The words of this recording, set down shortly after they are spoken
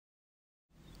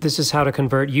This is how to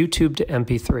convert YouTube to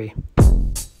MP3.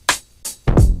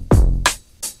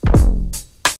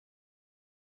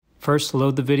 First,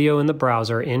 load the video in the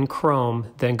browser in Chrome,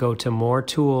 then go to More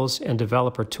Tools and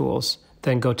Developer Tools.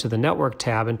 Then go to the Network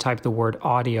tab and type the word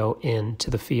audio into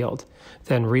the field.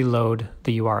 Then reload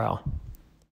the URL.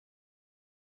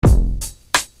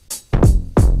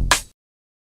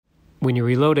 When you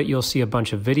reload it, you'll see a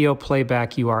bunch of video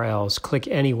playback URLs. Click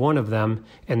any one of them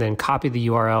and then copy the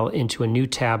URL into a new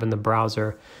tab in the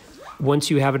browser.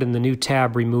 Once you have it in the new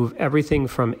tab, remove everything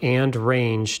from and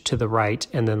range to the right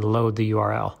and then load the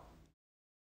URL.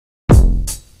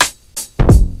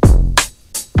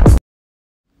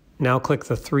 Now click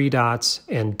the three dots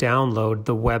and download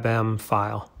the WebM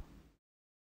file.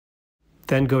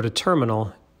 Then go to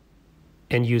Terminal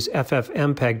and use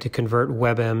ffmpeg to convert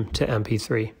WebM to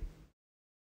MP3.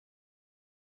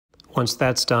 Once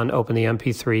that's done, open the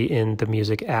MP3 in the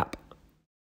Music app.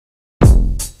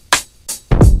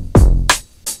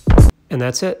 And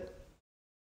that's it.